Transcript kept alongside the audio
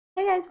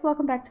guys,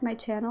 welcome back to my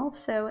channel.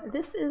 So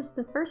this is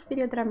the first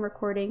video that I'm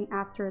recording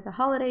after the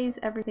holidays.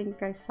 Everything you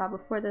guys saw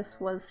before this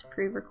was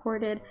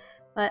pre-recorded,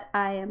 but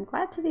I am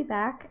glad to be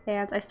back,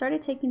 and I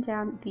started taking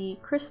down the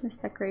Christmas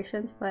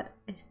decorations, but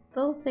I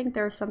still think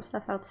there's some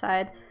stuff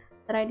outside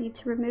that I need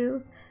to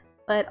remove.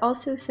 But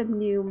also some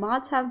new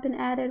mods have been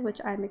added, which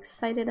I'm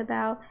excited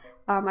about.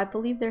 I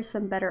believe there's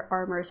some better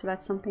armor, so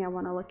that's something I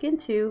want to look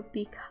into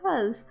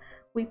because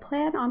we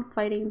plan on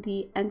fighting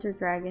the Ender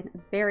Dragon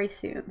very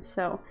soon.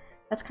 So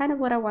that's kind of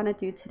what I want to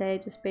do today,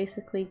 just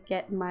basically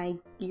get my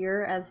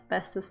gear as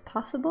best as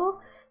possible.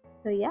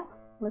 So yeah,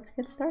 let's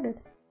get started.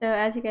 So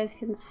as you guys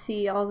can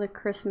see, all the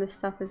Christmas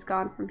stuff is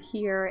gone from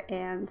here,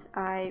 and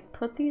I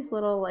put these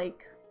little,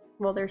 like,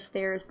 well, they're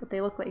stairs, but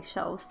they look like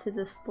shelves to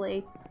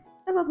display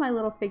some of my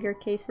little figure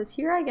cases.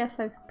 Here I guess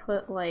I've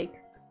put like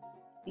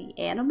the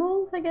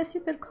animals, I guess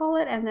you could call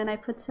it, and then I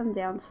put some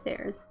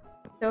downstairs.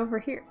 So over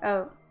here,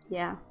 oh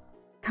yeah,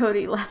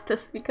 Cody left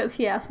us because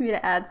he asked me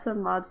to add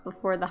some mods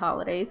before the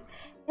holidays,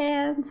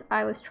 and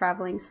I was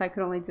traveling so I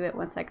could only do it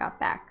once I got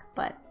back,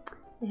 but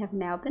they have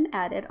now been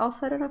added.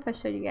 Also, I don't know if I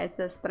showed you guys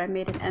this, but I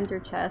made an ender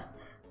chest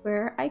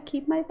where I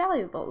keep my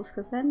valuables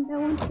because then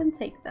no one can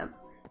take them.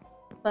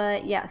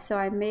 But yeah, so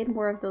I made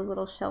more of those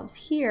little shelves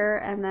here,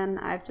 and then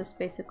I've just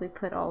basically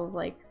put all of,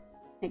 like,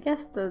 I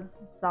guess the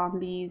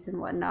zombies and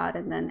whatnot,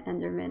 and then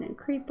Enderman and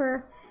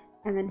Creeper.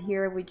 And then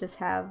here we just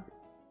have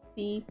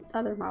the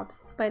other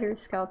mobs, spiders,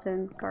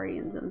 skeleton,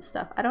 guardians, and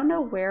stuff. I don't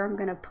know where I'm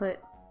gonna put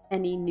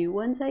any new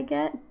ones I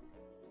get,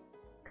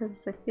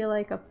 because I feel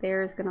like up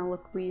there is gonna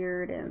look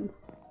weird, and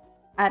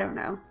I don't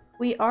know.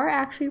 We are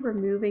actually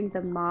removing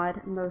the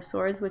mod Most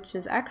Swords, which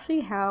is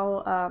actually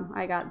how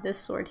I got this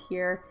sword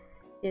here.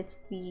 It's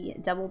the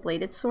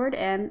double-bladed sword,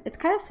 and it's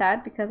kind of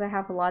sad because I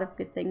have a lot of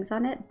good things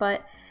on it,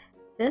 but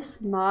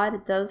this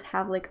mod does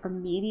have like a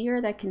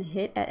meteor that can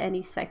hit at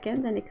any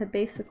second, and it could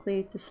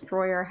basically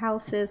destroy our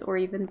houses or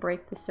even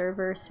break the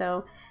server,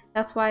 so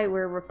that's why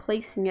we're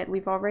replacing it.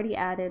 We've already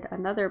added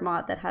another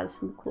mod that has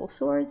some cool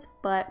swords,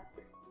 but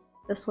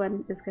this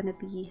one is going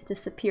to be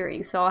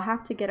disappearing, so I'll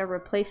have to get a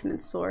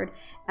replacement sword,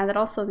 and that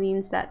also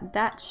means that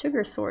that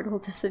sugar sword will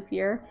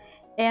disappear.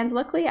 And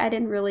luckily I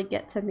didn't really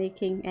get to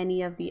making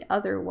any of the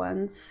other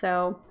ones,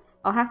 so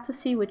I'll have to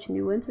see which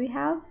new ones we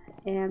have,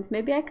 and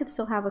maybe I could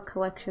still have a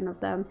collection of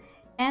them.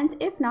 And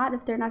if not,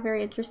 if they're not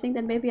very interesting,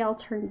 then maybe I'll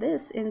turn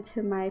this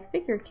into my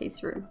figure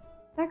case room.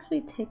 Let's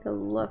actually take a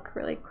look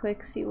really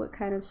quick, see what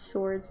kind of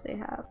swords they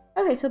have.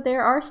 Okay, so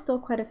there are still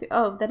quite a few.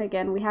 Oh, then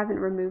again, we haven't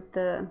removed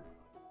the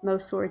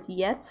most swords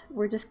yet.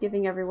 We're just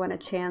giving everyone a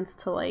chance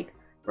to, like,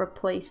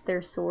 replace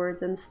their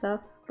swords and stuff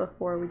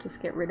before we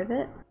just get rid of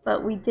it.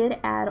 But we did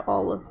add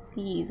all of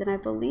these, and I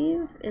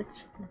believe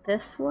it's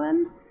this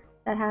one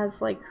that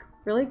has like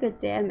really good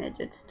damage.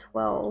 It's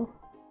 12,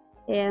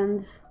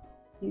 and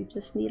you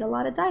just need a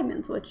lot of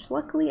diamonds, which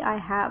luckily I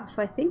have,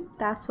 so I think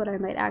that's what I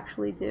might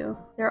actually do.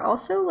 There are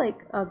also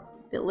like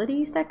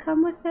abilities that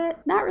come with it.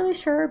 Not really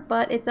sure,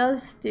 but it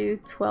does do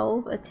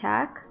 12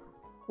 attack,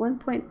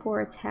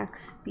 1.4 attack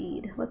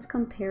speed. Let's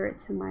compare it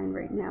to mine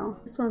right now.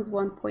 This one's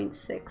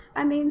 1.6.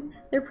 I mean,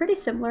 they're pretty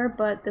similar,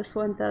 but this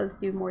one does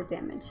do more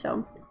damage,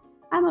 so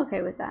I'm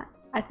okay with that.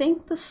 I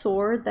think the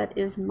sword that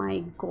is my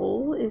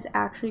goal is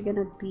actually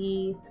gonna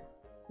be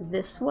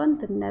this one,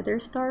 the Nether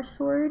Star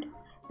sword.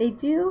 They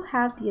do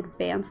have the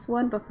advanced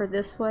one, but for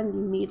this one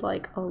you need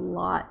like a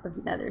lot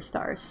of Nether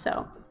Stars,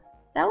 so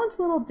that one's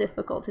a little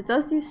difficult. It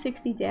does do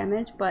 60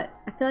 damage, but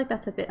I feel like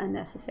that's a bit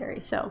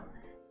unnecessary, so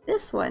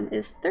this one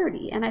is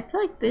 30, and I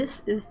feel like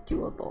this is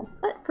doable.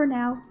 But for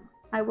now,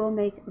 I will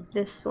make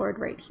this sword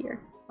right here.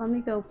 Let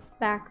me go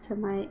back to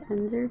my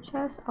ender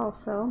chest.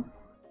 Also,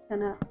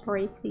 gonna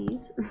break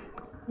these,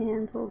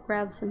 and we'll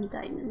grab some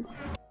diamonds.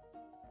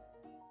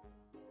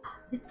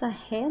 It's a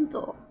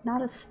handle,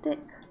 not a stick.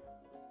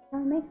 How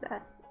do I make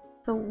that?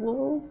 So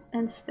wool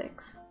and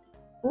sticks.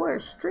 Or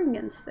string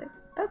and stick.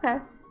 Okay.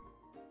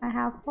 I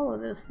have all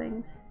of those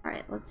things.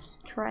 Alright, let's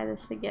try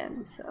this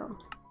again. So,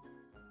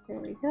 there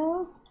we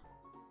go.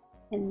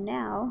 And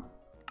now,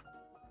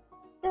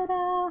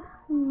 ta-da!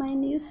 My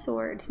new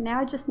sword.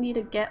 Now I just need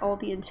to get all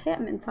the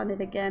enchantments on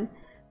it again,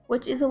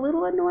 which is a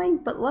little annoying,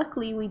 but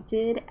luckily we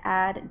did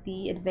add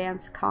the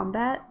advanced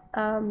combat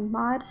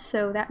mod,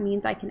 so that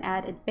means I can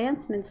add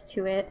advancements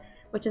to it,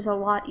 which is a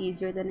lot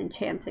easier than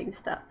enchanting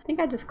stuff. I think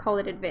I just call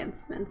it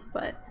advancements,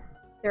 but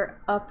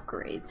they're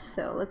upgrades,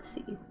 so let's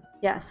see.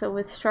 Yeah, so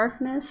with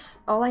sharpness,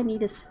 all I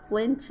need is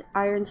flint,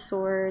 iron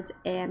sword,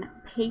 and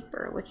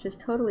paper, which is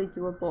totally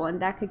doable,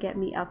 and that could get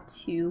me up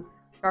to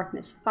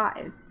sharpness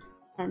 5.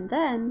 And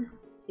then,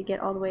 to get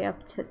all the way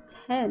up to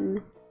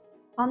 10,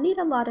 I'll need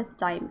a lot of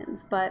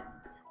diamonds, but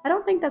I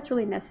don't think that's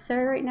really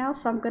necessary right now,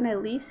 so I'm gonna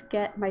at least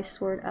get my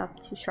sword up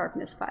to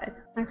sharpness 5.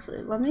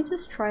 Actually, let me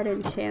just try to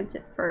enchant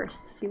it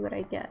first, see what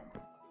I get.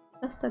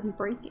 Just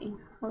unbreaking.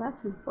 Well,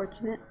 that's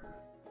unfortunate.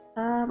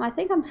 I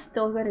think I'm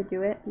still gonna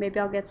do it. Maybe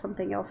I'll get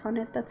something else on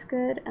it that's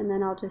good, and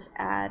then I'll just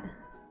add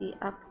the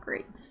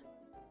upgrades.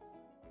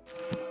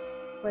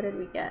 What did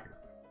we get?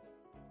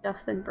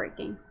 Just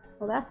unbreaking.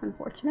 Well, that's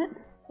unfortunate.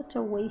 Such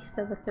a waste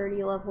of a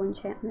 30 level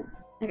enchantment.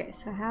 Okay,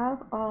 so I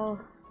have all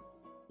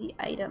the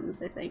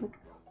items, I think.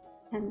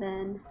 And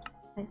then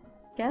I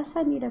guess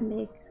I need to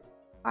make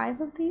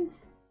 5 of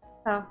these?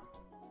 Oh.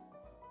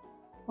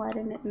 Why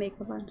didn't it make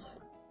a bunch?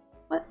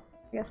 What?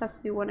 I guess I have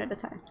to do one at a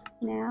time.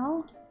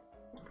 Now,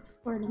 put the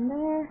sword in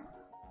there.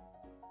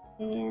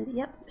 And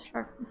yep,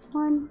 sharpness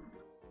 1,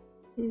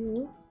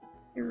 2,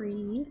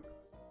 3,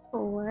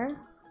 4,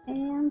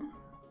 and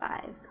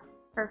 5.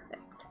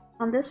 Perfect.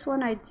 On this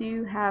one I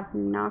do have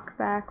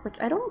knockback, which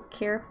I don't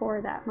care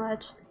for that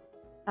much.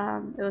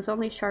 It was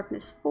only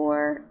sharpness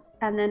 4,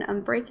 and then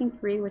unbreaking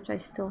 3, which I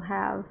still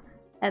have,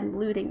 and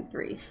looting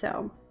 3,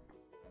 so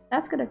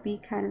that's gonna be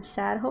kind of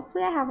sad.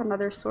 Hopefully I have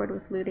another sword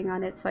with looting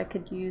on it so I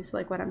could use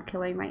like when I'm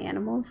killing my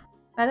animals.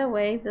 By the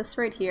way, this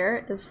right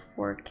here is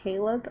for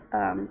Caleb.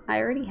 I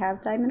already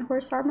have diamond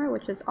horse armor,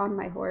 which is on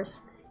my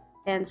horse,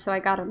 and so I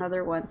got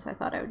another one, so I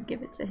thought I would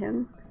give it to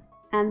him.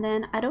 And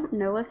then I don't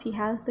know if he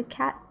has the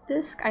cat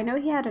disc. I know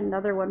he had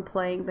another one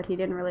playing, but he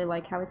didn't really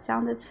like how it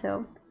sounded,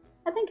 so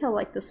I think he'll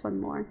like this one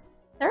more.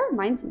 That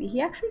reminds me, he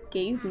actually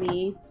gave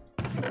me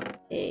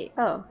a,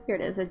 oh, here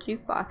it is, a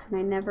jukebox, and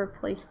I never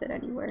placed it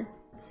anywhere.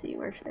 Let's see,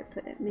 where should I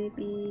put it?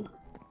 Maybe,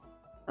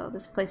 oh,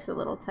 this place is a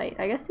little tight.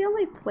 I guess the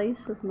only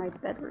place is my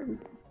bedroom.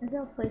 Maybe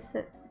I'll place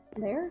it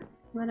there.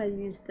 I'm gonna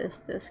use this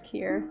disc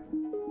here.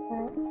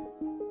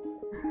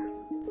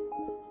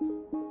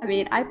 I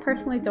mean, I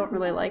personally don't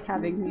really like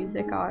having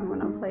music on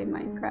when I'm playing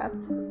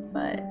Minecraft,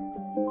 but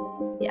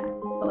yeah,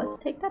 so let's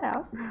take that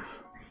out.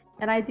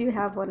 And I do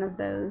have one of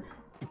those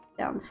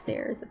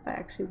downstairs if I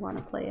actually want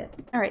to play it.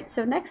 Alright,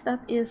 so next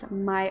up is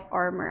my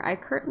armor. I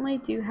currently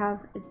do have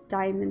a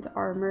diamond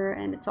armor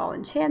and it's all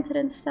enchanted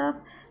and stuff,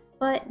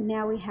 but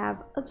now we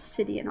have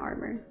obsidian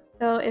armor.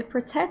 So it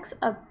protects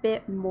a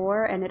bit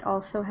more and it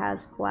also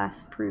has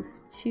blast proof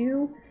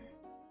 2.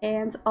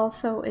 And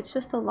also, it's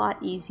just a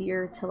lot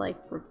easier to like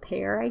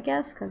repair, I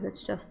guess, because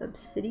it's just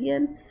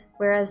obsidian.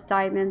 Whereas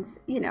diamonds,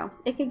 you know,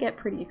 it can get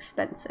pretty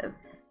expensive.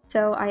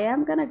 So I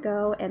am gonna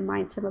go and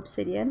mine some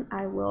obsidian.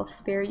 I will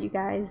spare you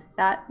guys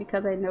that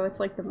because I know it's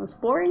like the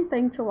most boring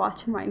thing to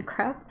watch in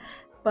Minecraft.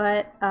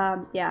 But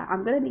yeah,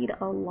 I'm gonna need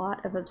a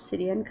lot of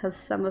obsidian because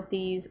some of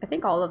these, I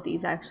think all of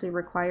these actually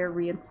require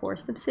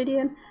reinforced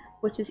obsidian,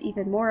 which is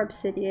even more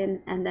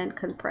obsidian, and then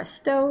compressed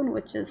stone,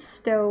 which is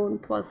stone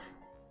plus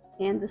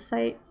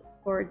andesite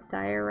or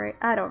diorite,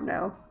 I don't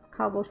know.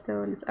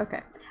 Cobblestone,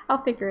 okay,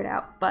 I'll figure it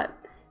out, but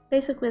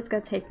basically it's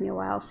gonna take me a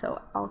while,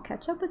 so I'll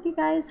catch up with you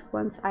guys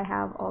once I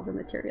have all the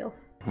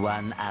materials.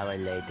 1 hour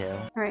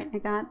later. Alright, I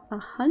got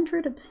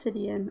 100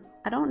 obsidian.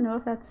 I don't know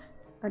if that's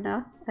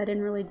enough. I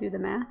didn't really do the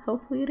math.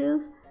 Hopefully it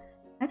is.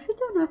 I actually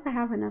don't know if I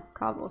have enough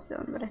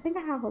cobblestone, but I think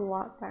I have a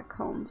lot back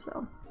home,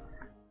 so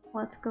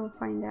let's go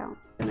find out.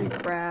 I'm gonna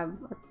grab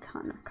a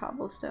ton of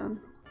cobblestone.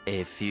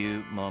 A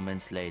few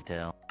moments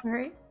later.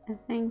 Alright, I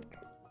think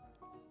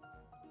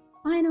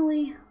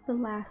finally the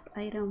last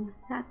item.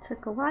 That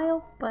took a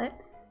while, but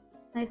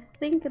I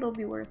think it'll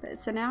be worth it.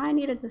 So now I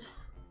need to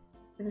just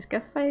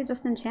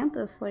enchant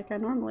this like I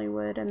normally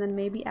would, and then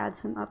maybe add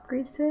some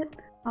upgrades to it.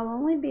 I'll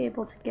only be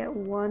able to get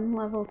 1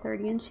 level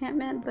 30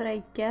 enchantment, but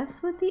I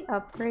guess with the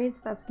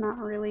upgrades that's not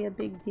really a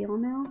big deal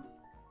now.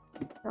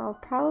 So I'll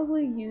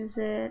probably use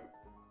it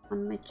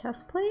on my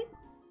chest plate.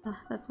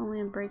 That's only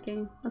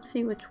unbreaking. Let's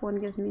see which one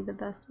gives me the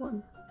best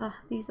one.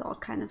 These all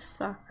kind of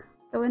suck.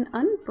 So an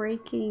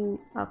unbreaking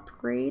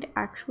upgrade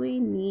actually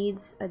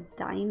needs a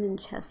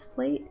diamond chest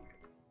plate.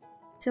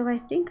 So I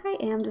think I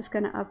am just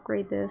going to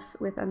upgrade this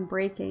with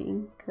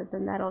unbreaking, because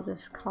then that'll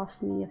just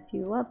cost me a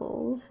few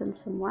levels and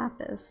some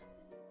lapis.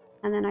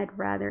 And then I'd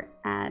rather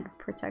add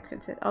protection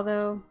to it.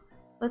 Although,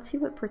 let's see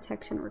what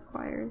protection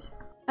requires.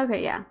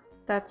 Okay, yeah,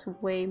 that's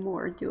way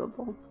more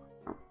doable.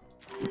 Oh,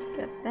 let's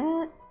get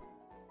that.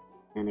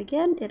 And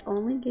again, it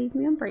only gave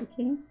me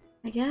unbreaking.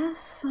 I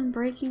guess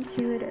unbreaking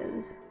 2 it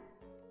is.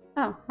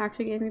 Oh,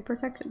 actually gave me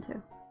protection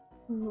too.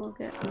 And we'll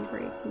get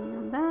unbreaking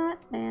on that,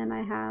 and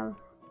I have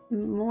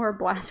more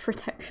blast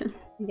protection.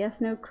 I guess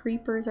no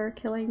creepers are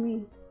killing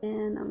me.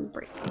 And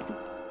unbreaking.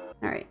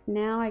 Alright,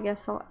 now I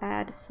guess I'll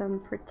add some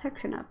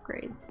protection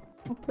upgrades.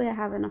 Hopefully I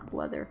have enough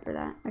leather for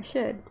that. I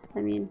should. I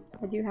mean,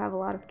 I do have a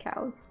lot of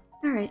cows.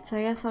 Alright, so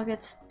I guess I'll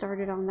get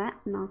started on that,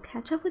 and I'll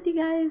catch up with you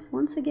guys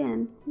once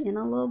again in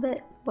a little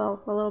bit.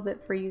 Well, a little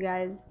bit for you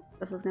guys.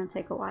 This is gonna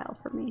take a while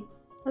for me.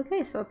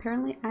 Okay, so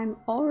apparently I'm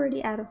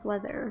already out of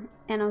leather,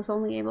 and I was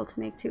only able to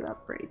make 2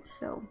 upgrades,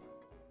 so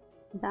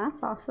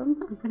that's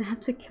awesome. I'm gonna have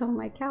to kill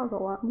my cows a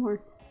lot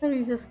more. I'm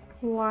gonna be just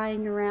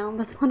flying around.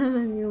 That's one of the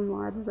new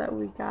mods that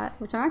we got,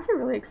 which I'm actually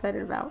really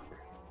excited about.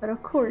 But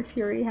of course,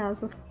 he already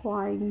has a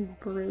flying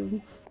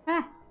broom.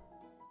 Ah!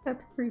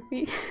 That's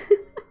creepy.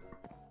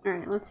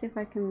 Alright, let's see if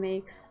I can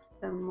make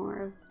some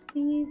more of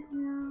these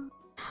now.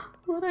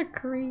 What a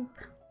creep.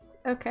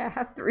 Okay, I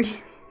have 3.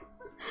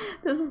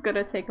 This is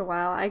gonna take a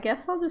while. I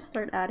guess I'll just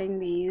start adding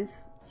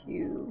these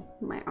to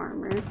my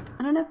armor.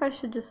 I don't know if I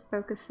should just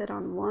focus it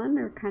on one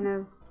or kind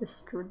of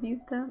distribute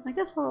them. I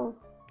guess I'll...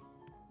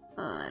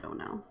 I don't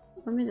know.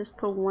 Let me just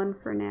put 1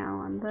 for now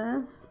on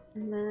this.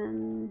 And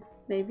then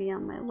maybe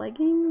on my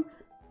leggings?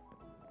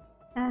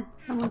 Ah,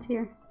 someone's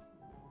here.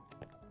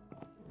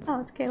 Oh,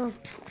 it's Caleb.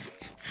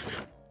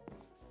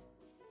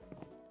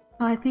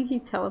 Oh, I think he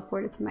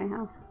teleported to my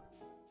house.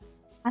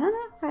 I don't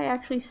know if I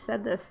actually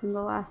said this in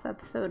the last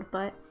episode,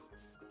 but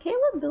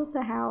Caleb built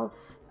a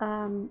house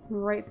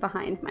right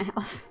behind my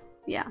house.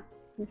 Yeah,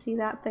 you see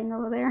that thing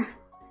over there?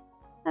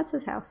 That's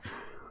his house.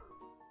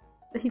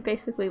 He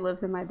basically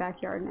lives in my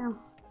backyard now.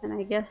 And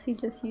I guess he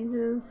just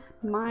uses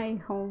my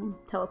home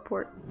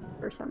teleport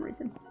for some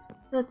reason.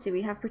 Let's see,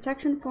 we have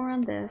protection 4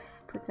 on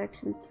this,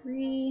 protection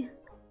 3,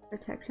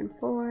 protection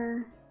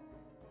 4,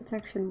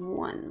 protection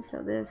 1.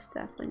 So this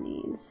definitely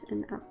needs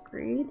an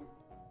upgrade.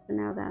 So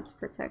now that's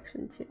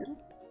protection 2.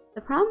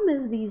 The problem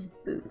is these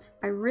boots.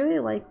 I really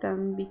like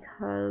them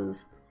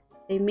because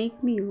they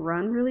make me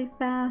run really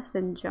fast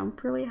and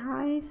jump really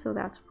high, so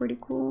that's pretty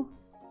cool.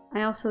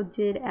 I also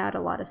did add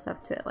a lot of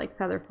stuff to it, like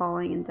feather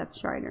falling and depth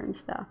strider and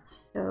stuff,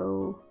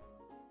 so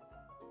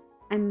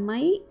I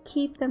might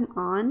keep them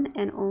on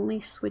and only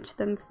switch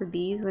them for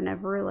these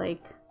whenever,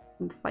 like,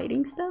 I'm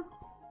fighting stuff.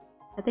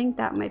 I think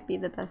that might be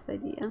the best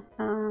idea.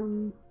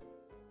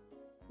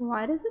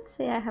 Why does it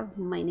say I have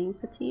mining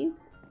fatigue?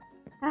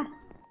 Ah.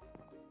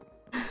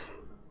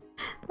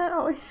 That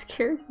always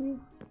scares me.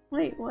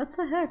 Wait, what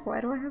the heck?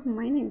 Why do I have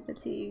mining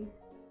fatigue?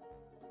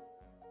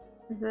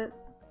 Is it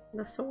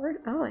the sword?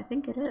 Oh, I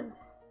think it is.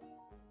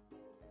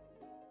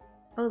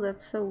 Oh,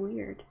 that's so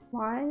weird.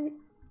 Why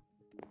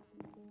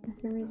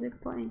is there music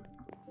playing?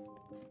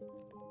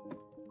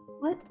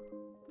 What?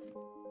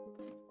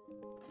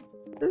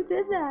 Who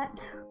did that?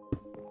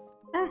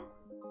 Ah!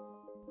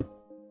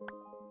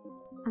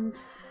 I'm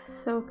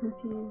so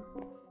confused.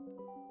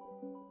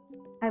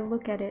 I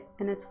look at it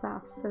and it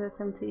stops, so it's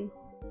empty.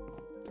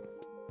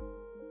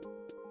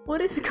 What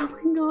is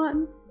going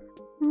on?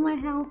 My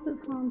house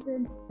is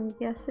haunted. I'm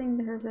guessing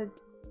there's a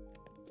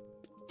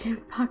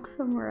jukebox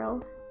somewhere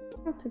else.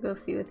 I have to go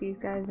see what these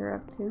guys are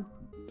up to.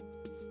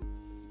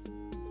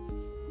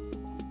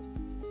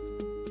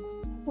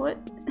 What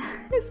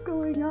is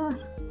going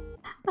on?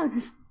 I'm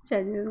just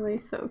genuinely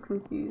so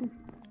confused.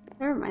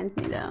 That reminds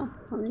me though.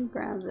 Let me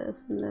grab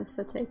this and this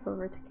to take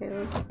over to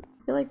Caleb.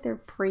 I feel like they're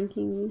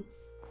pranking me.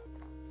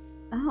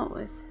 Oh,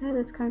 it said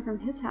it's coming from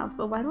his house,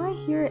 but why do I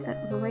hear it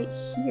right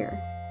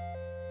here?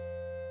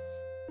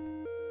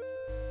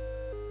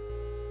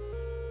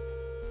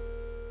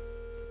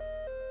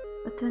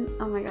 But then,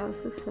 oh my god,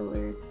 this is so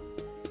weird.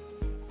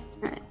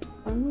 Alright,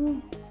 let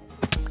me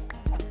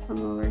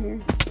come over here.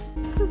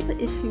 This is the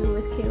issue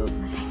with Caleb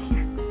living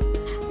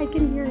here. I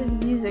can hear his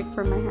music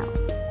from my house.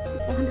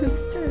 I want him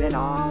to turn it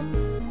off.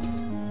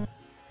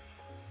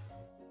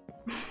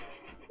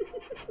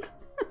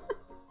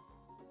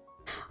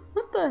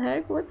 What the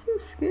heck? What's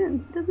his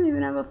skin? He doesn't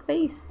even have a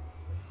face.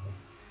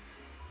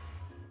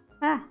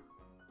 Ah.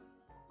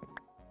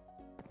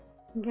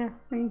 I'm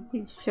guessing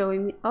he's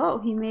showing me. Oh,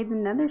 he made the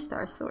Nether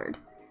Star sword.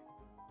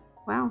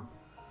 Wow,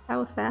 that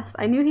was fast.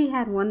 I knew he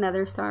had one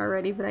Nether Star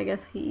already, but I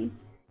guess he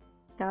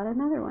got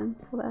another one,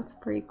 so that's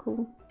pretty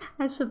cool.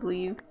 I should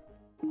leave.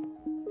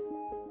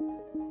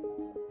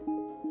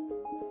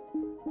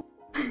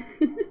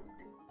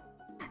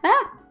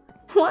 Ah!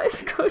 Why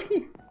is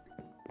Cody?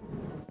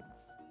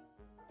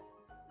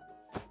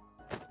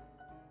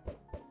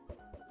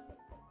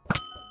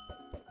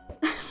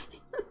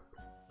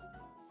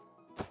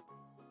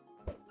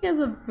 He has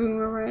a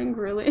boomerang,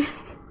 really.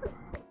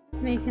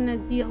 Making a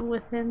deal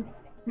with him.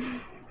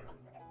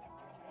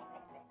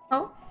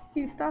 Oh,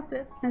 he stopped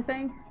it, I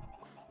think.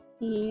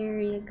 Here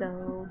you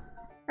go.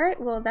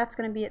 Alright, well that's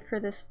gonna be it for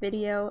this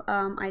video.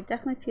 I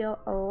definitely feel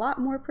a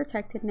lot more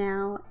protected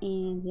now,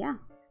 and yeah,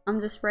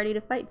 I'm just ready to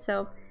fight,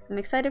 so I'm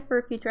excited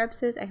for future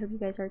episodes. I hope you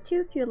guys are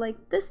too. If you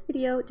like this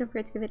video, don't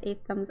forget to give it a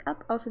thumbs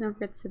up. Also, don't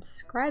forget to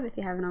subscribe if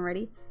you haven't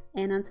already.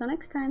 And until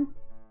next time,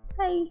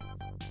 bye!